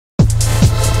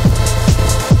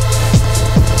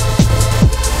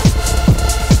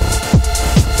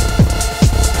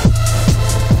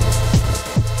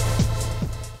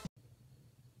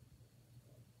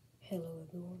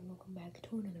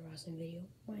awesome video.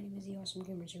 My name is the Awesome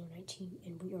Gamer 019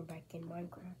 and we are back in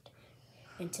Minecraft.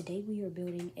 And today we are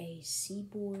building a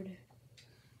seaboard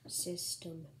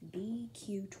system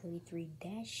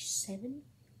BQ23-7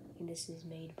 and this is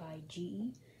made by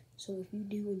GE. So if you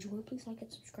do enjoy, please like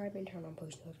and subscribe and turn on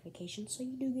post notifications so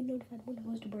you do get notified when I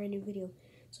post a brand new video.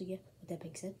 So yeah, with that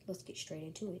being said, let's get straight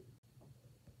into it.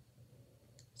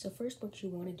 So first what you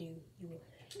want to do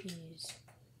is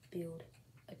build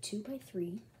a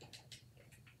 2x3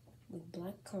 with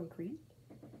black concrete.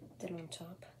 Then on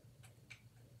top,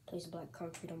 place black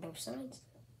concrete on both sides.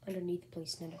 Underneath,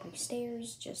 place nether brick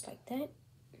stairs, just like that.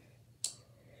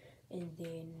 And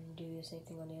then do the same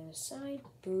thing on the other side.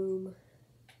 Boom.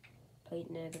 Place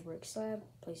nether brick slab,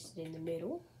 place it in the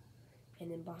middle. And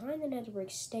then behind the nether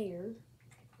brick stair,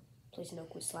 place an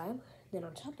oak wood slab. Then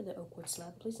on top of the oak wood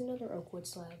slab, place another oak wood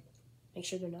slab. Make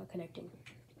sure they're not connecting.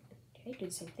 Okay, do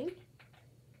the same thing.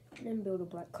 And then build a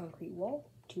black concrete wall,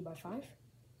 2x5.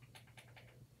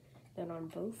 Then on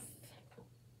both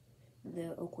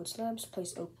the oak wood slabs,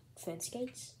 place oak fence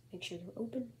gates. Make sure they're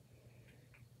open.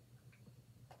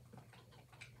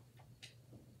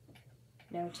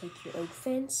 Now take your oak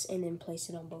fence and then place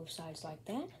it on both sides like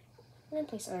that. And then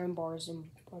place iron bars on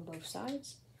both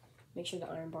sides. Make sure the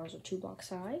iron bars are 2 blocks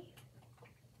high,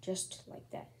 just like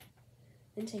that.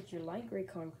 Then take your light gray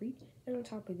concrete, and on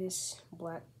top of this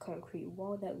black concrete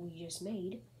wall that we just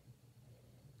made,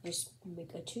 just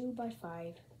make a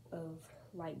 2x5 of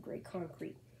light gray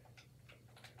concrete.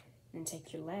 Then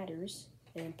take your ladders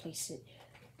and place it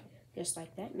just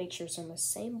like that. Make sure it's on the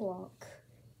same block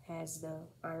as the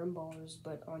iron bars,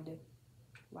 but on the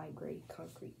light gray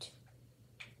concrete.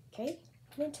 Okay,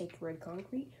 then take red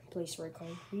concrete, place red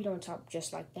concrete on top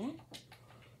just like that,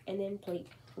 and then place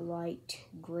light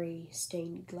gray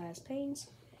stained glass panes,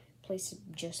 place it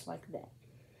just like that.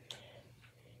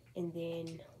 And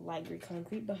then light gray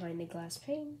concrete behind the glass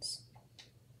panes,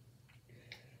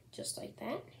 just like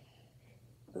that.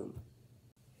 Boom.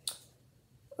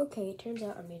 Okay, it turns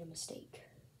out I made a mistake.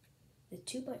 The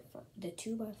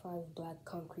 2x5 black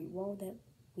concrete wall that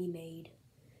we made,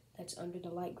 that's under the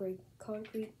light gray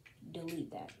concrete,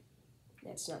 delete that.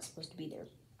 That's not supposed to be there.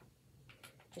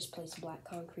 Just place black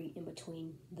concrete in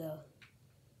between the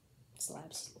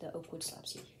slabs, the oak wood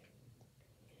slabs here.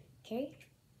 Okay,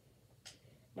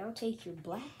 now take your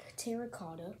black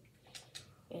terracotta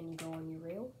and go on your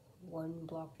rail, 1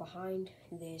 block behind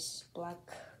this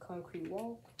black concrete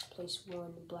wall, place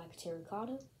 1 black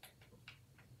terracotta,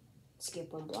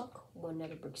 skip 1 block, 1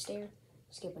 nether brick stair,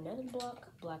 skip another block,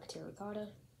 black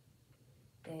terracotta,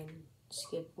 then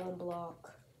skip 1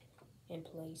 block and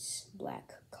place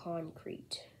black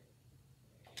concrete.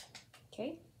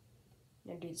 Okay,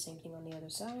 now do the same thing on the other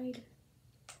side.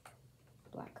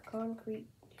 Black concrete,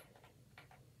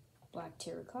 black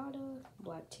terracotta,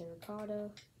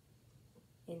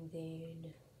 and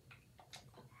then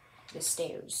the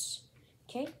stairs.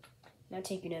 Okay, now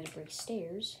take your nether brick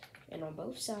stairs and on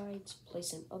both sides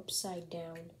place an upside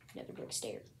down nether brick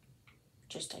stair,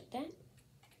 just like that.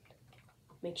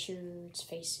 Make sure it's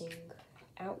facing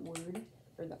outward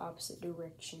or the opposite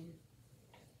direction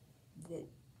that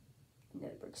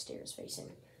nether brick stair is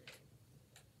facing.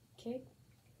 Okay.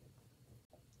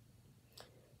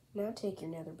 Now take your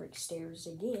nether brick stairs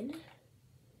again,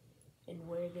 and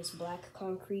where this black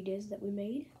concrete is that we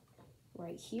made,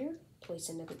 right here, place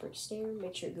a nether brick stair.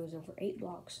 Make sure it goes over 8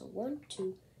 blocks. So 1,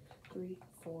 2, 3,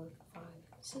 4, 5,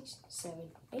 6,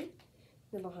 7, 8.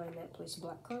 Then behind that, place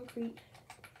black concrete,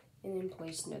 and then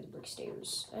place nether brick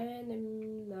stairs. And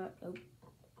then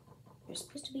they're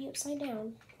supposed to be upside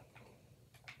down.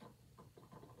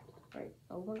 Right,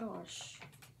 oh my gosh.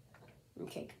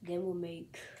 Okay, then we'll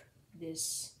make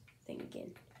this thing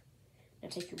again. Now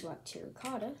take your black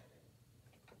terracotta,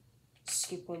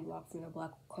 skip 1 block from the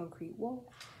black concrete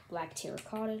wall, black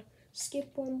terracotta,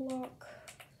 skip 1 block,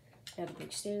 nether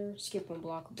brick stair, skip 1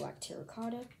 block of black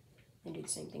terracotta, and do the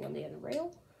same thing on the other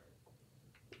rail.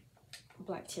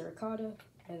 Black terracotta,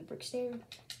 nether brick stair,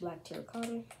 black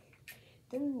terracotta,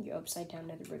 then your upside down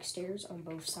nether brick stairs on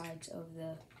both sides of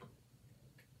the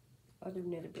other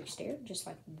nether brick stair, just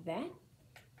like that.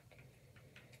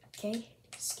 Okay,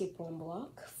 skip 1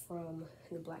 block from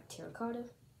the black terracotta,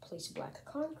 place black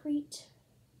concrete,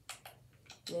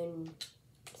 then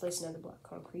place another black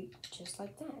concrete, just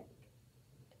like that.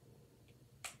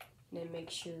 Then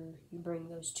make sure you bring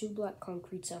those 2 black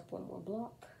concretes up 1 more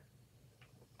block,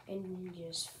 and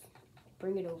just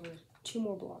bring it over 2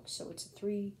 more blocks, so it's a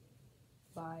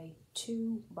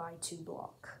 3x2x2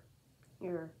 block,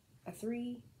 or a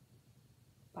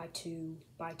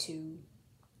 3x2x2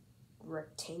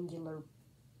 rectangular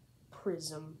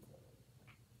prism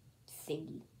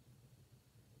thingy.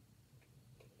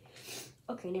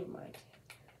 Okay, never mind.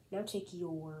 Now take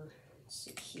your, let's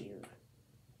see here,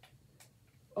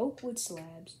 oak wood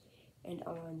slabs, and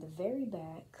on the very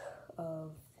back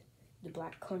of the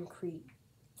black concrete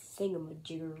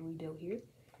thingamajigger we built here,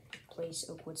 place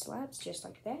oak wood slabs just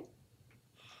like that.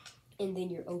 And then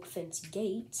your oak fence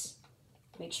gates,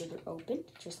 make sure they're open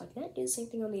just like that. Do the same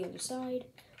thing on the other side.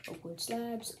 Oak wood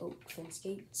slabs, oak fence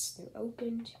gates, they're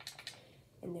opened.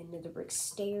 And then another brick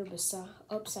stair beside,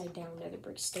 upside down, another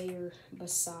brick stair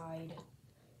beside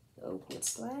the oak wood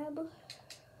slab.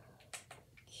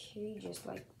 Okay, just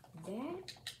like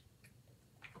that.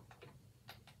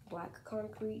 Black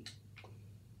concrete.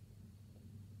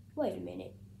 Wait a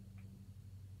minute.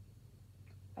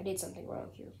 I did something wrong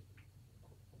here.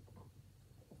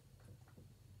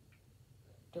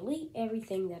 Delete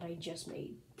everything that I just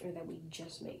made, or that we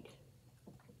just made.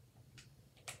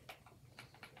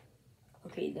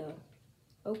 Okay, the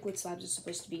oak wood slabs are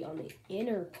supposed to be on the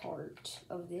inner part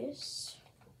of this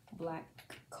black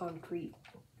concrete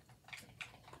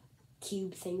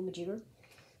cube thingamajigger,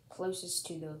 closest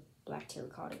to the black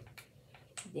terracotta.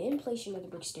 Then place another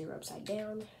brick stair upside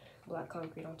down, black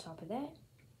concrete on top of that,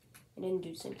 and then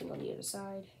do the same thing on the other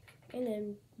side, and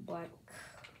then black,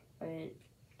 and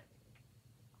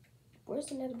where's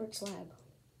the nether brick slab?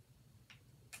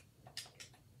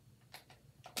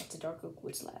 That's a dark oak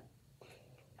wood slab.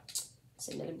 It's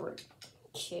another brick.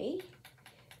 Okay,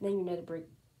 then your nether brick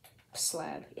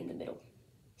slab in the middle.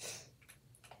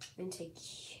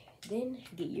 Then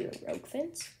get your oak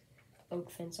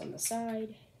fence on the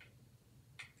side,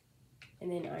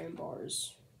 and then iron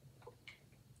bars,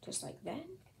 just like that,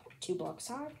 2 blocks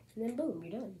high, and then boom,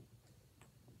 you're done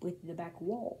with the back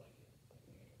wall.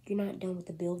 You're not done with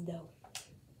the build though.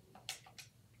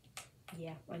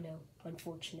 Yeah, I know,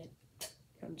 unfortunate.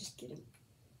 I'm just kidding.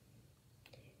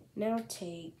 Now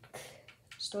take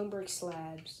stone brick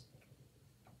slabs,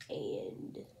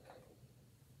 and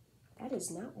that is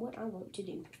not what I want to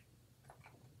do.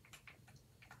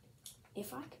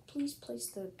 If I could please place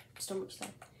the stone brick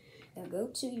slab. Now go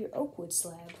to your oak wood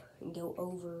slab and go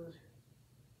over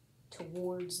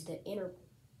towards the inner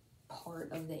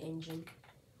part of the engine.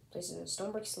 Place a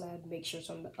stone brick slab, make sure it's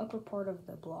on the upper part of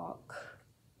the block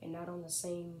and not on the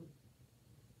same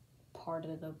part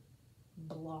of the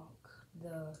block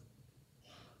the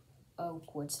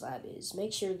oak wood slab is.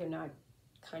 Make sure they're not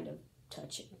kind of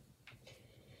touching.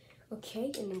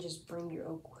 Okay, and then just bring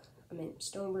your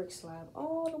stone brick slab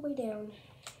all the way down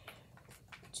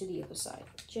to the other side,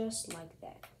 just like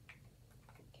that.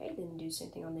 Okay, then do the same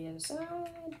thing on the other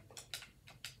side.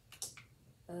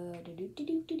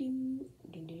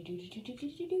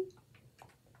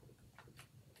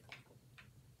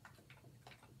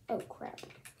 Oh crap.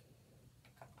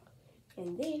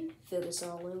 And then fill this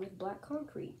all in with black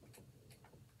concrete.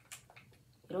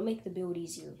 It'll make the build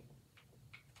easier.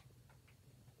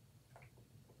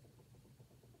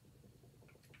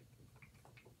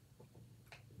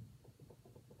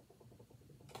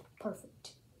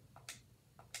 Perfect.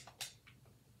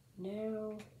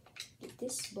 Now, get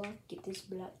this block, get this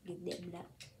block, get that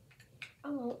block. I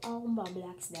want all my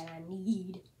blocks that I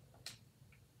need.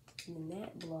 And then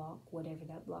that block, whatever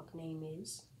that block name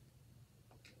is.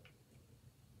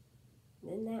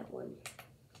 Then that one.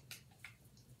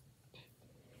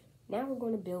 Now we're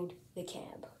going to build the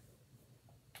cab.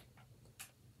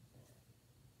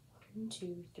 1,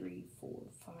 2, 3, 4,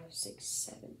 5, 6,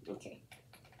 7. Okay.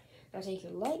 Now take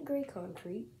your light gray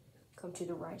concrete, come to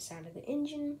the right side of the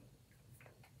engine.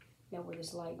 Now where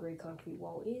this light gray concrete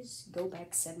wall is, go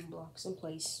back 7 blocks and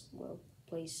place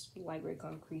light gray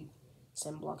concrete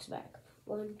 7 blocks back.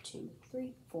 1, 2,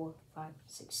 3, 4, 5,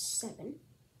 6, 7.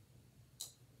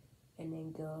 And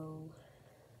then go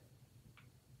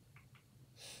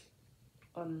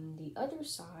on the other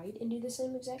side and do the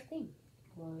same exact thing.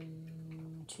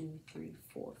 1, 2, 3,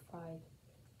 4, 5,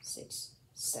 6,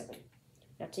 7.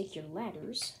 Now take your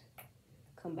ladders,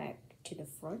 come back to the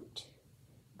front,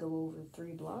 go over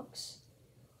 3 blocks,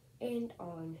 and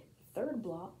on 3rd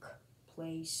block,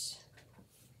 place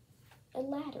a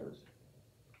ladder.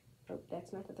 Nope,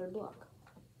 that's not the 3rd block.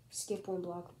 Skip 1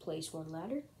 block, place 1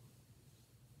 ladder.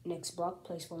 Next block,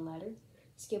 place 1 ladder.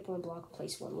 Skip 1 block,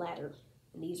 place 1 ladder.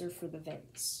 And these are for the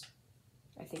vents.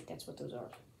 I think that's what those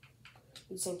are.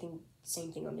 Do the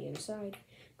same thing on the other side.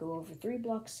 Go over 3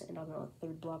 blocks, and on the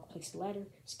 3rd block, place a ladder.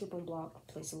 Skip 1 block,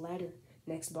 place a ladder.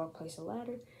 Next block, place a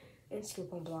ladder. And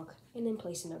skip 1 block, and then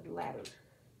place another ladder.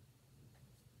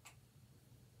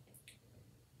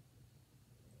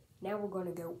 Now we're going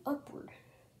to go upward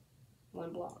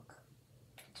 1 block.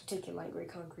 So take your light gray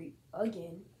concrete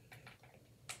again.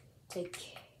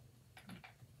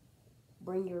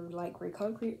 bring your light gray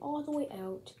concrete all the way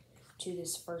out to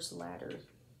this first ladder.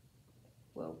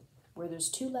 Well, where there's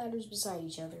two ladders beside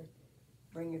each other,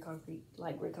 bring your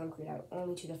light gray concrete out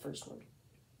only to the first one.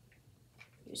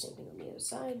 Do the same thing on the other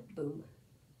side, boom.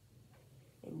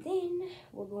 And then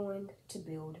we're going to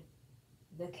build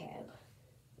the cab.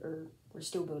 Or we're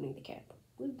still building the cab.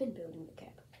 We've been building the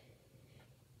cab.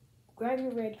 Grab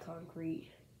your red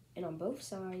concrete, and on both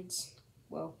sides,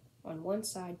 well, on one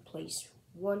side, place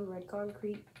one red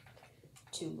concrete,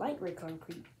 two light gray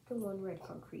concrete, and one red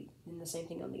concrete. Then the same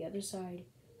thing on the other side,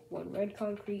 one red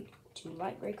concrete, two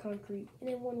light gray concrete, and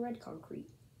then one red concrete.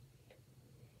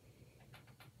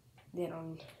 Then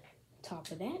on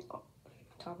top of that,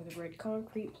 top of the red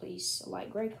concrete, place a light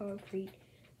gray concrete,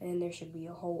 and then there should be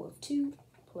a hole of two.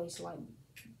 Place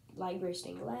light gray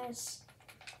stained glass,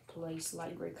 place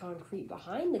light gray concrete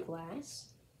behind the glass,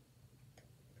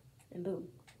 and boom.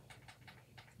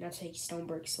 Now take stone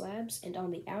brick slabs, and on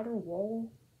the outer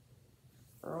wall,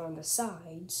 or on the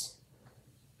sides,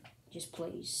 just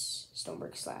place stone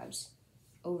brick slabs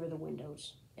over the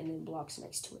windows, and then blocks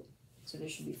next to it. So there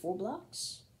should be 4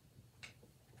 blocks.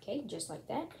 Okay, just like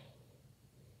that.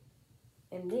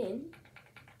 And then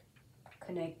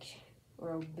connect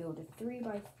or build a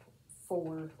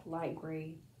 3x4 light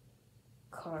gray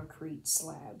concrete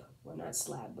slab. Well, not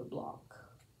slab, but block.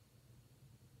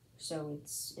 So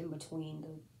it's in between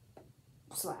the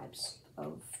slabs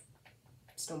of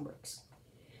stone bricks.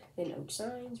 Then oak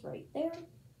signs right there.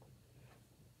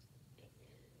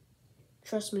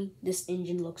 Trust me, this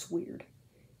engine looks weird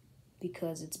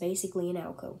because it's basically an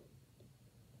Alco.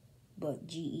 But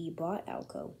GE bought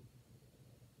Alco.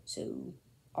 So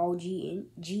all GE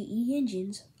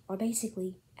engines are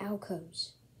basically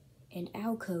Alcos. And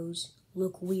Alcos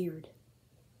look weird.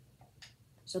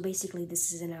 So basically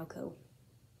this is an Alco.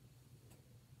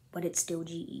 But it's still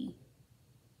GE.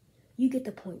 You get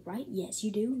the point, right? Yes,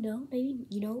 you do. No, maybe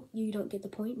you don't get the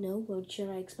point. No. Well, should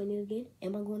I explain it again?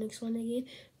 Am I going to explain it again?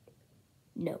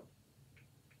 No.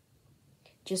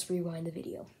 Just rewind the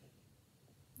video.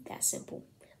 That simple.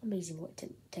 Amazing what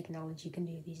technology can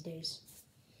do these days.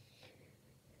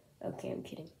 Okay, I'm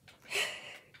kidding.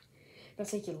 Now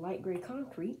take your light gray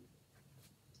concrete.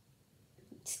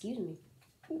 Excuse me.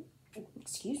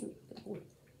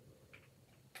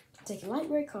 Take your light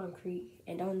gray concrete,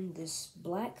 and on this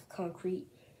black concrete,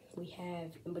 we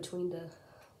have in between the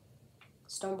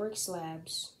stone brick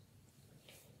slabs,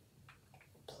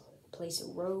 place a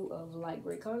row of light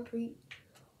gray concrete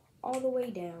all the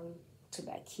way down to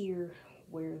back here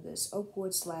where this oak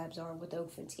wood slabs are with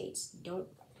oak fence gates. Don't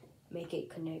make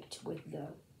it connect with the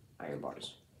iron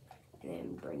bars. And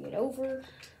then bring it over,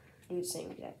 do the same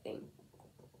exact thing.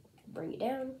 Bring it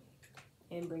down,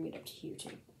 and bring it up to here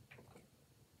too.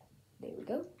 There we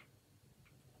go.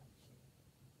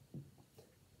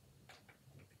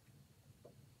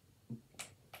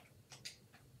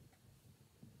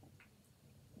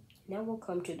 Now we'll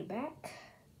come to the back.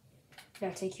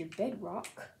 Now take your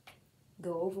bedrock,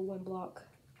 go over 1 block,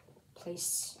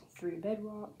 place 3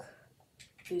 bedrock,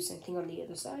 do the same thing on the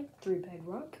other side, 3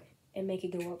 bedrock, and make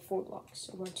it go up 4 blocks.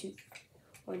 So 1,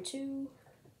 2,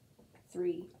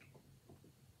 3.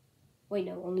 Wait,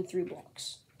 no, only 3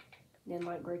 blocks. Then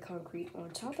light gray concrete on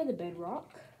top of the bedrock.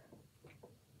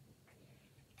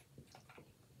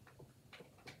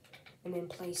 And then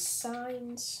place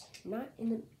signs, not in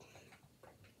the,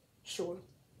 sure,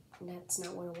 that's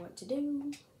not what I want to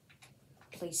do.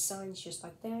 Place signs just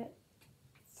like that.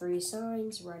 3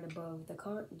 signs right above the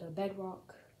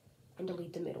bedrock, and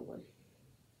delete the middle one.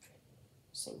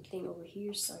 Same thing over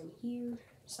here, sign here,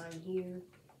 sign here,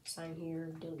 sign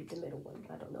here, delete the middle one.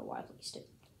 I don't know why I placed it.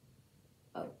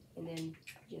 Oh, and then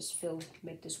just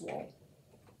make this wall,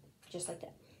 just like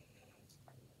that.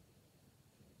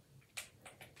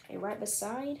 And right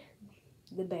beside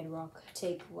the bedrock,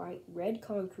 take red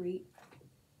concrete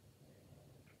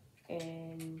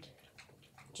and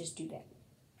just do that.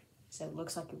 So it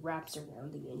looks like it wraps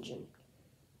around the engine.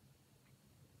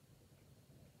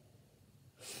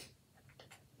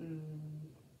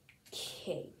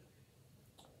 Okay.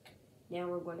 Now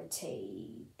we're going to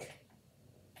take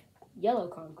yellow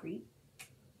concrete,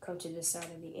 come to the side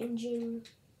of the engine.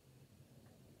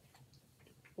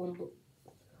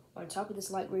 On top of this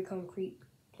light gray concrete,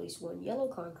 place 1 yellow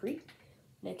concrete.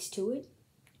 Next to it,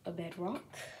 a bedrock.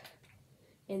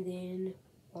 And then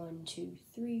 1, 2,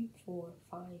 3, 4,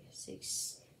 5,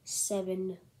 6,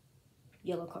 7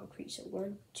 yellow concrete. So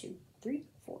 1, 2, 3,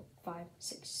 4, 5,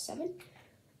 6, 7.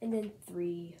 And then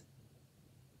 3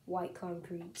 white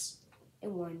concretes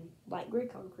and 1 light gray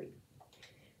concrete.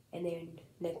 And then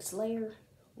next layer,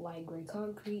 light gray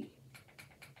concrete,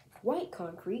 white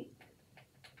concrete,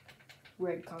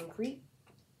 red concrete,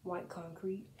 white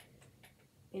concrete,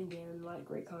 and then light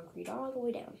gray concrete all the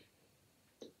way down.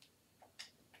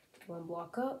 One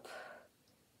block up,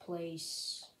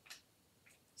 place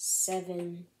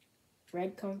 7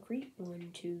 red concrete. 1,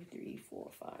 2, 3,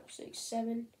 4, 5, 6,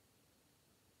 7.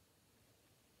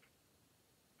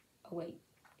 Oh wait,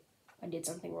 I did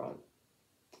something wrong.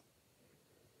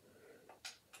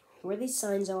 Where these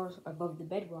signs are above the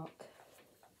bedrock,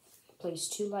 place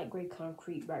 2 light gray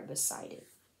concrete right beside it.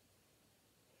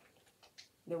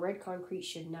 The red concrete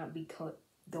should not be cut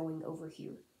going over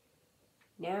here.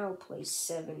 Now place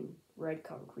 7 red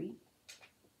concrete,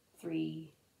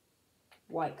 3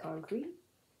 white concrete,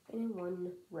 and then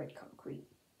 1 red concrete.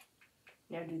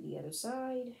 Now do the other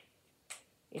side.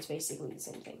 It's basically the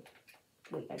same thing.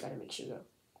 Wait, I gotta make sure though.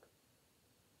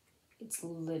 It's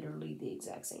literally the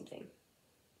exact same thing.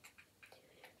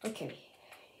 Okay,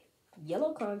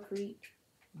 yellow concrete,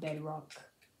 bedrock,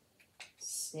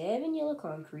 7 yellow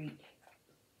concrete,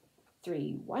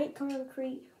 3 white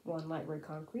concrete, 1 light gray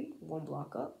concrete, 1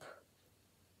 block up,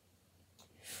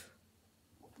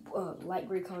 light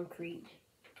gray concrete,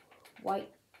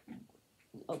 white,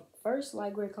 first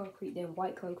light gray concrete, then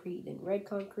white concrete, then red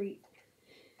concrete,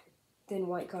 then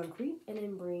white concrete, and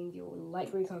then bring your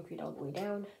light gray concrete all the way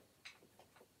down.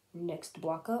 Next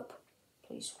block up,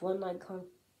 place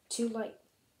 2 light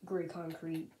gray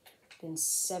concrete, then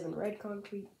 7 red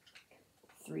concrete,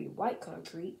 3 white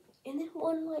concrete, and then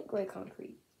 1 light gray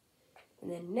concrete.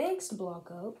 And then next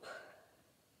block up,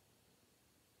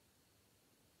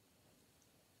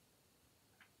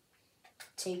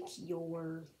 take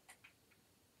your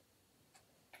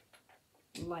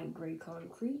light gray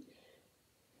concrete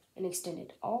and extend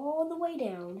it all the way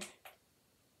down,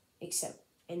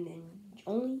 and then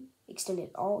only extend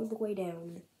it all the way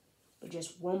down, but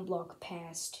just 1 block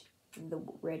past the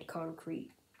red concrete.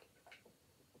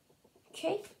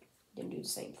 Okay, then do the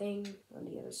same thing on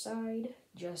the other side,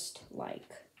 just like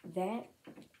that.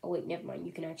 Oh wait, never mind,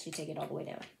 you can actually take it all the way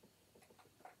down.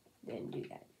 Then do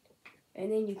that.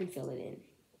 And then you can fill it in.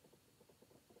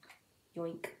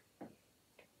 Yoink.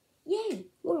 Yay,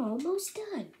 we're almost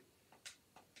done.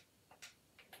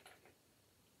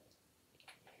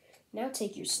 Now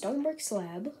take your stone brick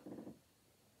slab,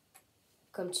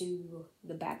 come to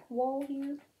the back wall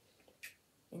here,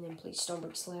 and then place stone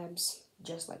brick slabs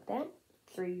just like that.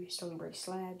 3 stone brick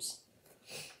slabs.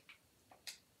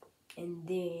 And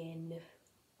then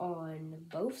on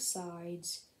both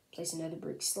sides, place another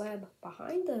brick slab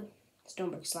behind the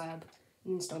stone brick slab,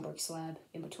 and then stone brick slab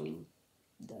in between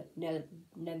the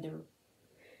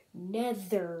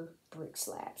nether brick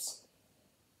slabs.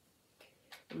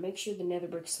 And make sure the nether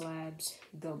brick slabs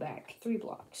go back 3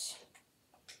 blocks.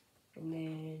 And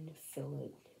then fill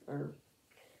it, or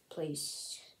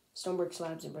place stone brick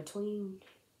slabs in between,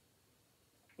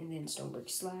 and then stone brick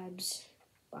slabs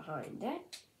behind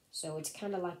that. So it's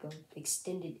kind of like an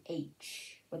extended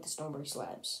H with the stone brick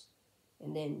slabs,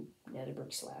 and then nether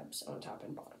brick slabs on top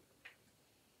and bottom.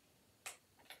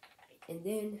 And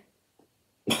then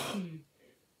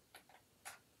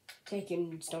take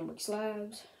your stone brick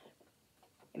slabs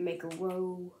and make a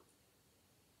row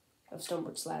of stone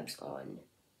brick slabs on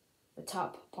the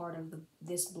top part of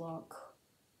this block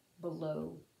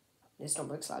below the stone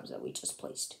brick slabs that we just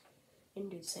placed.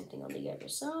 And do the same thing on the other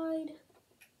side.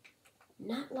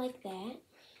 Not like that.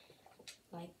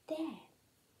 Like that.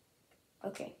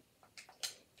 Okay.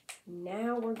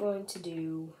 Now we're going to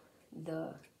do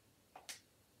the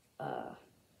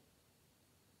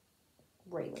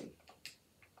railing.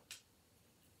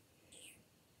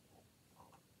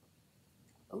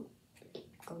 Oh,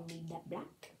 gonna need that black.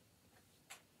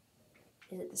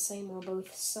 Is it the same on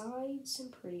both sides?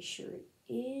 I'm pretty sure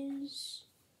it is.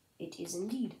 It is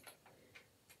indeed.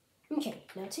 Okay,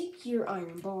 now take your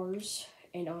iron bars,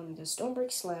 and on the stone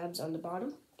brick slabs on the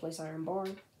bottom, place iron bar,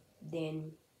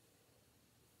 then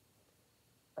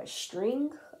a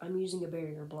string. I'm using a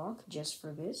barrier block just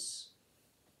for this.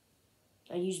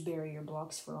 I use barrier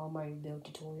blocks for all my build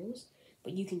tutorials,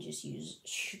 but you can just use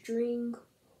string,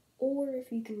 or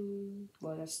if you can,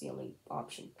 well, that's the only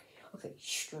option. Okay,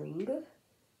 string,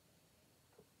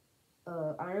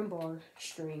 iron bar,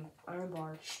 string, iron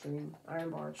bar, string,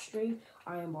 iron bar, string,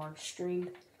 iron bar, string,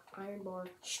 iron bar,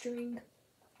 string,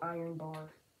 iron bar,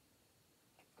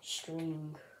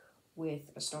 string with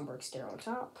a stone brick stair on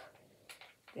top,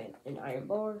 then an iron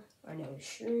bar, another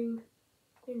string,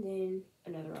 and then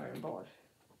another iron bar.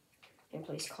 And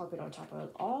place carpet on top of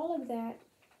all of that.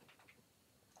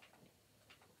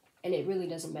 And it really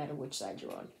doesn't matter which side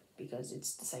you're on, because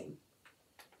it's the same.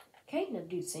 Okay, now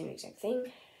do the same exact thing.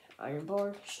 Iron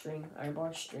bar, string, iron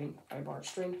bar, string, iron bar,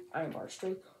 string, iron bar,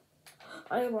 string,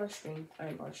 iron bar string,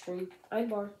 iron bar string, iron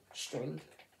bar string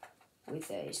with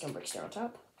a stone brick stair on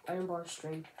top, iron bar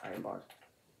string, iron bar,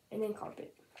 and then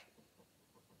carpet.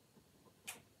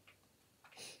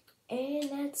 And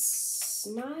that's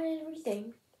not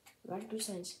everything. We gotta do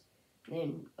signs.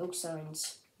 Then oak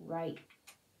signs right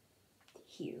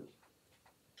here,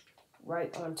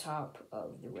 right on top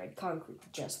of the red concrete,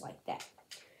 just like that.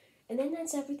 And then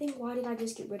that's everything. Why did I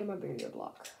just get rid of my barrier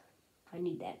block? I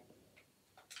need that.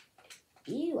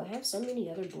 Ew, I have so many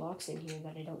other blocks in here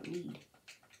that I don't need.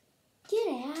 Get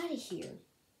out of here.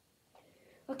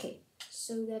 Okay,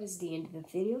 so that is the end of the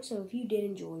video. So if you did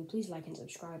enjoy, please like and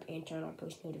subscribe and turn on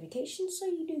post notifications so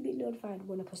you do get notified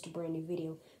when I post a brand new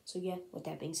video. So yeah, with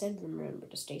that being said, remember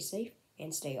to stay safe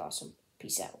and stay awesome.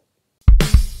 Peace out.